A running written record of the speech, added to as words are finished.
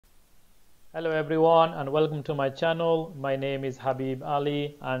Hello everyone and welcome to my channel. My name is Habib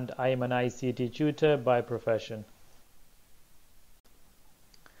Ali and I am an ICT tutor by profession.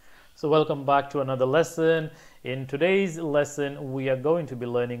 So welcome back to another lesson. In today's lesson we are going to be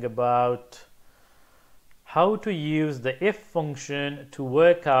learning about how to use the if function to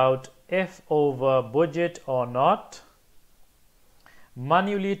work out if over budget or not.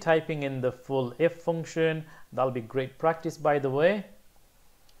 Manually typing in the full if function, that'll be great practice by the way.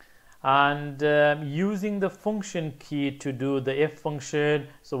 And using the function key to do the if function,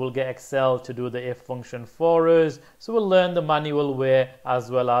 so we'll get Excel to do the if function for us. So we'll learn the manual way as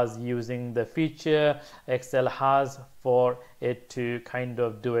well as using the feature Excel has for it to kind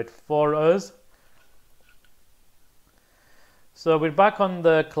of do it for us. So we're back on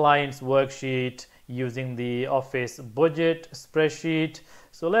the client's worksheet using the Office budget spreadsheet.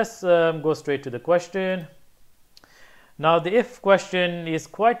 So let's go straight to the question. Now the if question is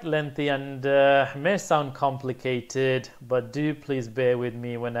quite lengthy and may sound complicated, but do please bear with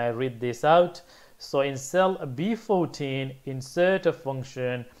me when I read this out. So in cell B14, insert a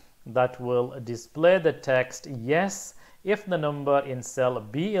function that will display the text yes if the number in cell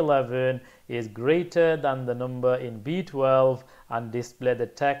B11 is greater than the number in B12 and display the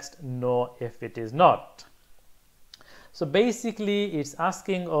text no if it is not. So basically it's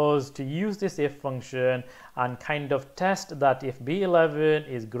asking us to use this if function and kind of test that if B11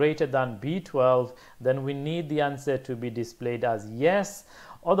 is greater than B12, then we need the answer to be displayed as yes.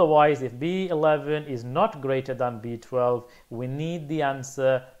 Otherwise, if B11 is not greater than B12, we need the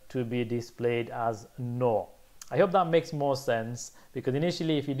answer to be displayed as no. I hope that makes more sense, because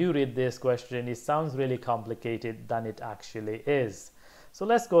initially if you do read this question, it sounds really complicated than it actually is. So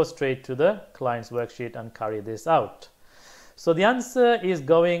let's go straight to the client's worksheet and carry this out. So the answer is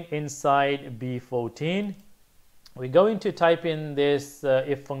going inside B14. We're going to type in this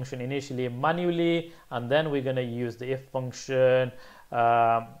if function initially manually, and then we're going to use the if function,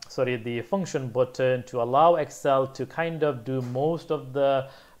 the function button to allow Excel to kind of do most of the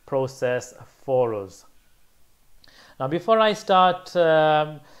process for us. Now before I start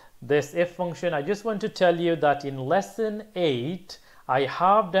this if function, I just want to tell you that in lesson 8 I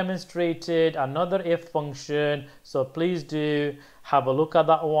have demonstrated another if function, so please do have a look at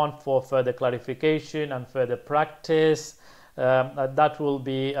that one for further clarification and further practice. That will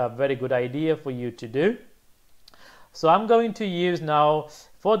be a very good idea for you to do. So I'm going to use now,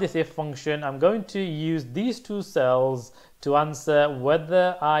 for this if function, I'm going to use these two cells to answer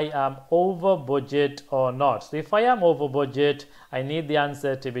whether I am over budget or not. So if I am over budget, I need the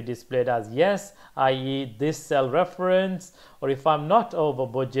answer to be displayed as yes, i.e. this cell reference, or if I'm not over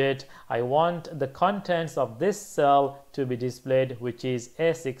budget, I want the contents of this cell to be displayed, which is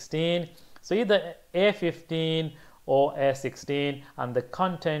A16. So either A15 or A16, and the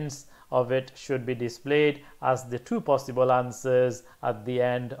contents of it should be displayed as the two possible answers at the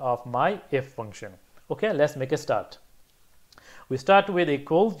end of my if function. Okay, let's make a start. We start with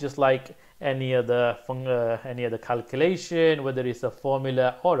equals, just like any other calculation, whether it's a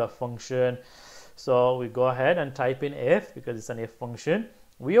formula or a function. So we go ahead and type in if, because it's an if function.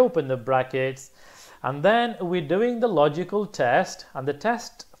 We open the brackets, and then we're doing the logical test, and the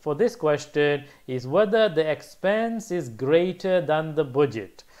test for this question is whether the expense is greater than the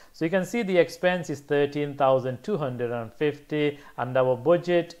budget. So you can see the expense is 13,250 and our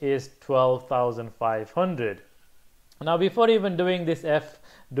budget is 12,500. Now before even doing this if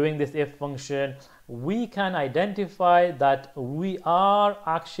function, we can identify that we are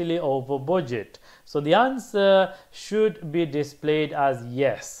actually over budget. So the answer should be displayed as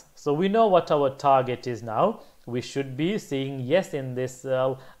yes. So we know what our target is now. We should be seeing yes in this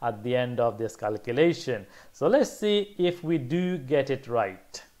cell at the end of this calculation. So let's see if we do get it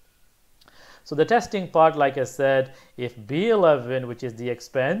right. So the testing part, like I said, if B11, which is the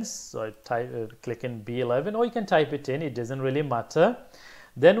expense, so I click in B11, or you can type it in, it doesn't really matter.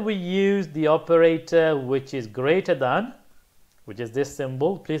 Then we use the operator which is greater than, which is this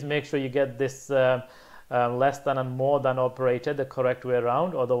symbol. Please make sure you get this less than and more than operator the correct way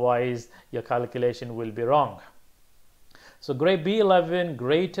around, otherwise your calculation will be wrong. So B11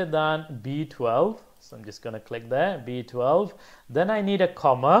 greater than B12, so I'm just going to click there, B12. Then I need a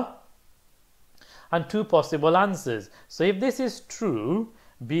comma and two possible answers. So if this is true,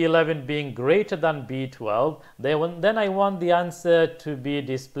 B11 being greater than B12, then I want the answer to be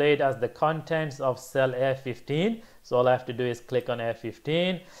displayed as the contents of cell A15. So all I have to do is click on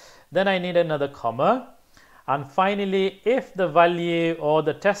A15. Then I need another comma. And finally, if the value or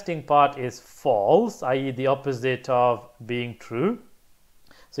the testing part is false, i.e. the opposite of being true,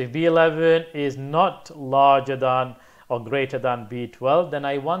 so if B11 is not larger than or greater than B12, then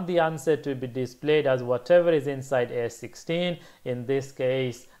I want the answer to be displayed as whatever is inside A16. In this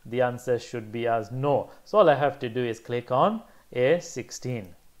case, the answer should be as no. So all I have to do is click on A16.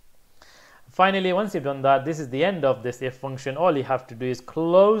 Finally, once you've done that, this is the end of this if function. All you have to do is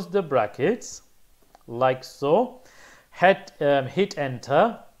close the brackets like so, hit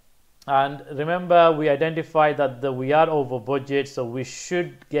enter, and remember we identified that we are over budget, so we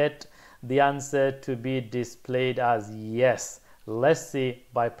should get the answer to be displayed as yes. Let's see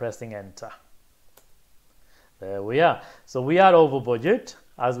by pressing enter. There we are. So we are over budget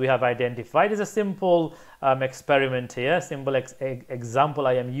as we have identified. It's a simple experiment here, simple example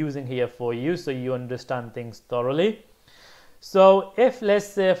I am using here for you so you understand things thoroughly. So if, let's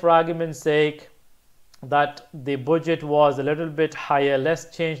say for argument's sake, that the budget was a little bit higher, let's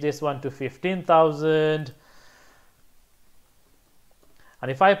change this one to 15,000. And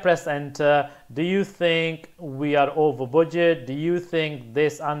if I press enter, do you think we are over budget? Do you think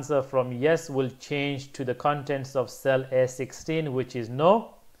this answer from yes will change to the contents of cell A16, which is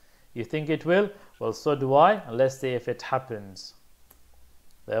no? You think it will? Well, so do I. And let's see if it happens.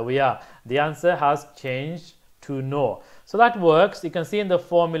 There we are. The answer has changed to no. So that works. You can see in the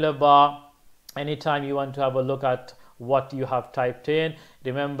formula bar, anytime you want to have a look at what you have typed in,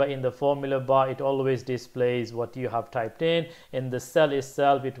 remember in the formula bar it always displays what you have typed in. In the cell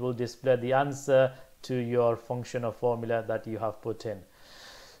itself it will display the answer to your function or formula that you have put in.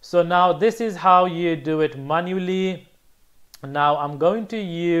 So now this is how you do it manually. Now I'm going to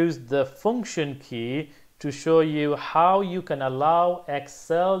use the function key to show you how you can allow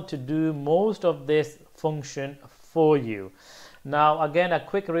Excel to do most of this function for you. Now again, a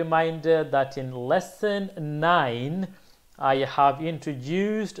quick reminder that in lesson 9 I have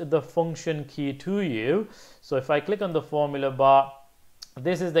introduced the function key to you. So if I click on the formula bar,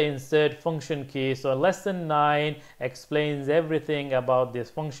 this is the insert function key. So lesson 9 explains everything about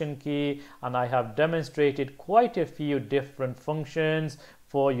this function key, and I have demonstrated quite a few different functions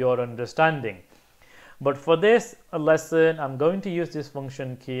for your understanding. But for this lesson, I'm going to use this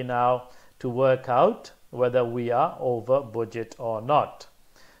function key now to work out whether we are over budget or not.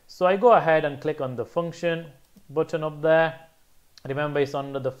 So I go ahead and click on the function button up there. Remember it's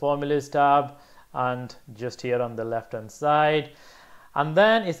under the formulas tab and just here on the left hand side. And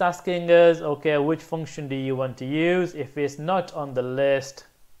then it's asking us, okay, which function do you want to use? If it's not on the list,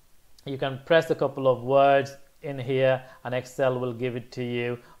 you can press a couple of words in here and Excel will give it to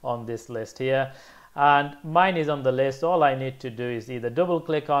you on this list here. And mine is on the list, so all I need to do is either double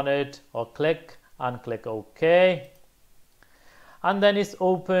click on it or click and click OK. And then it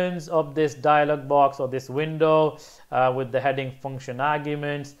opens up this dialog box or this window with the heading function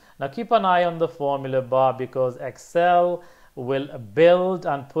arguments. Now keep an eye on the formula bar because Excel will build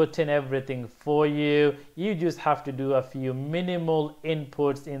and put in everything for you. You just have to do a few minimal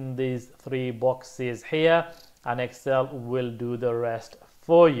inputs in these three boxes here and Excel will do the rest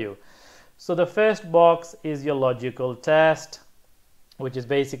for you. So the first box is your logical test, which is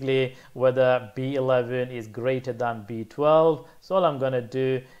basically whether B11 is greater than B12. So all I'm going to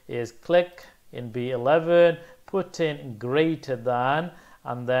do is click in B11, put in greater than,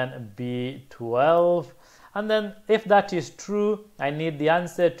 and then B12. And then if that is true, I need the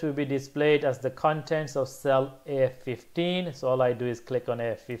answer to be displayed as the contents of cell A15. So all I do is click on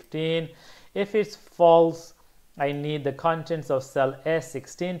A15. If it's false, I need the contents of cell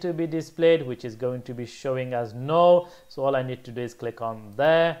A16 to be displayed, which is going to be showing as no. So all I need to do is click on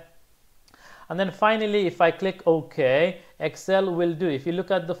there. And then finally, if I click OK, Excel will do. If you look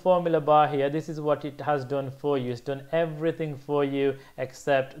at the formula bar here, this is what it has done for you. It's done everything for you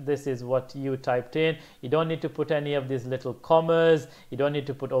except this is what you typed in. You don't need to put any of these little commas. You don't need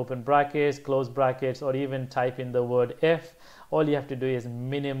to put open brackets, close brackets, or even type in the word if. All you have to do is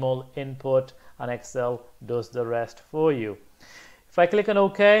minimal input and Excel does the rest for you. If I click on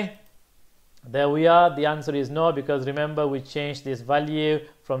OK, there we are. The answer is no because remember we changed this value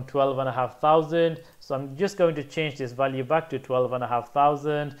from 12,500. So I'm just going to change this value back to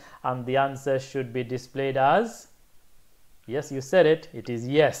 12,500 and the answer should be displayed as, yes, you said it, it is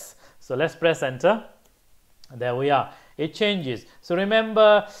yes. So let's press enter. There we are. It changes. So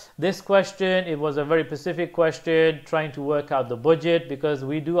remember this question, it was a very specific question trying to work out the budget because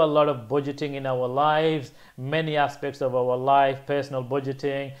we do a lot of budgeting in our lives, many aspects of our life, personal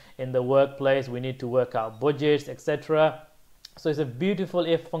budgeting, in the workplace we need to work out budgets, etc. So it's a beautiful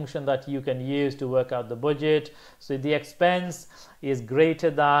if function that you can use to work out the budget. So the expense is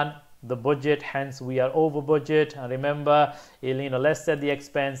greater than the budget, hence we are over budget. And remember, let's say the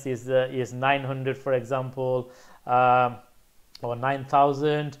expense is 900 for example, or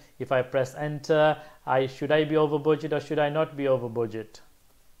 9,000. If I press enter, should I be over budget or should I not be over budget?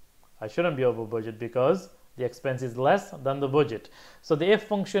 I shouldn't be over budget because the expense is less than the budget. So the if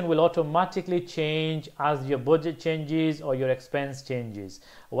function will automatically change as your budget changes or your expense changes.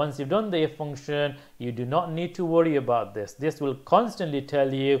 Once you've done the if function, you do not need to worry about this. This will constantly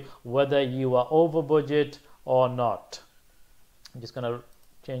tell you whether you are over budget or not. I'm just going to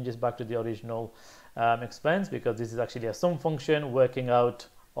change this back to the original expense, because this is actually a sum function working out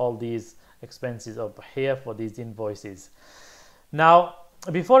all these expenses over here for these invoices. Now,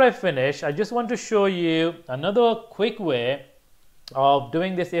 before I finish, I just want to show you another quick way of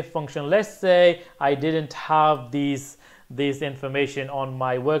doing this if function. Let's say I didn't have this information on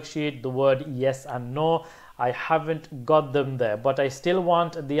my worksheet, the word yes and no. I haven't got them there, but I still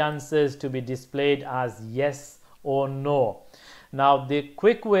want the answers to be displayed as yes or no. Now, the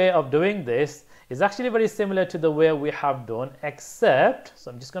quick way of doing this is actually very similar to the way we have done, except,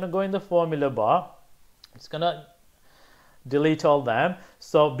 so I'm just going to go in the formula bar. I'm just going to delete all them.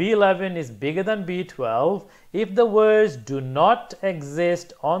 So B11 is bigger than B12. If the words do not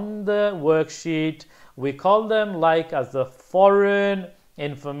exist on the worksheet, we call them like as the foreign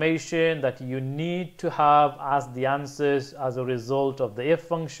information that you need to have as the answers as a result of the if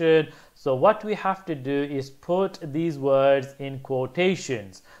function. So what we have to do is put these words in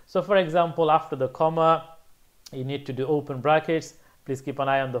quotations. So for example, after the comma, you need to do open brackets. Please keep an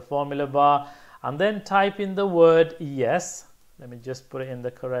eye on the formula bar, and then type in the word yes. Let me just put it in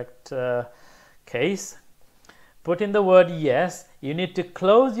the correct case. Put in the word yes. You need to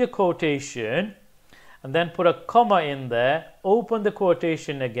close your quotation and then put a comma in there, open the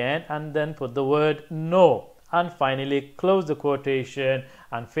quotation again, and then put the word no, and finally close the quotation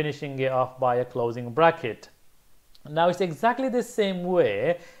and finishing it off by a closing bracket. Now it's exactly the same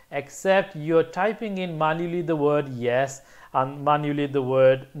way, except you're typing in manually the word yes and manually the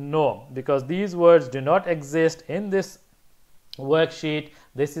word no, because these words do not exist in this worksheet.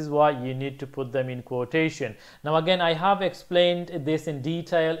 This is why you need to put them in quotation. Now again, I have explained this in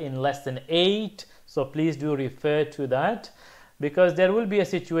detail in lesson 8, so please do refer to that, because there will be a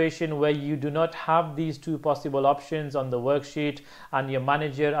situation where you do not have these two possible options on the worksheet, and your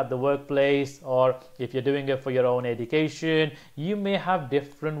manager at the workplace, or if you're doing it for your own education, you may have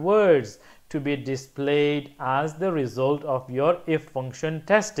different words to be displayed as the result of your if function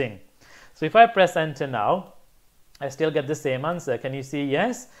testing. So if I press enter now, I still get the same answer. Can you see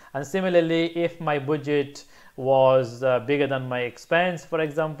yes? And similarly, if my budget was bigger than my expense, for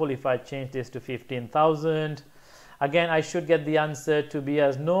example, if I change this to 15,000, again, I should get the answer to be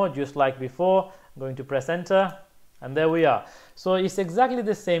as no, just like before. I'm going to press enter, and there we are. So it's exactly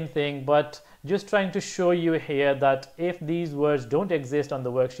the same thing, but just trying to show you here that if these words don't exist on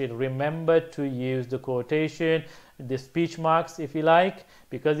the worksheet, remember to use the quotation, the speech marks if you like,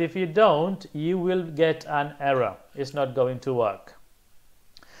 because if you don't, you will get an error. It's not going to work.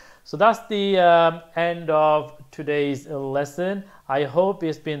 So that's the end of today's lesson. I hope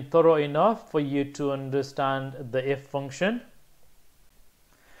it's been thorough enough for you to understand the if function.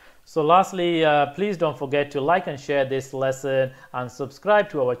 So lastly, please don't forget to like and share this lesson and subscribe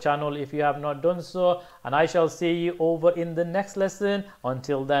to our channel if you have not done so. And I shall see you over in the next lesson.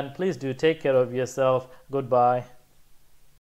 Until then, please do take care of yourself. Goodbye.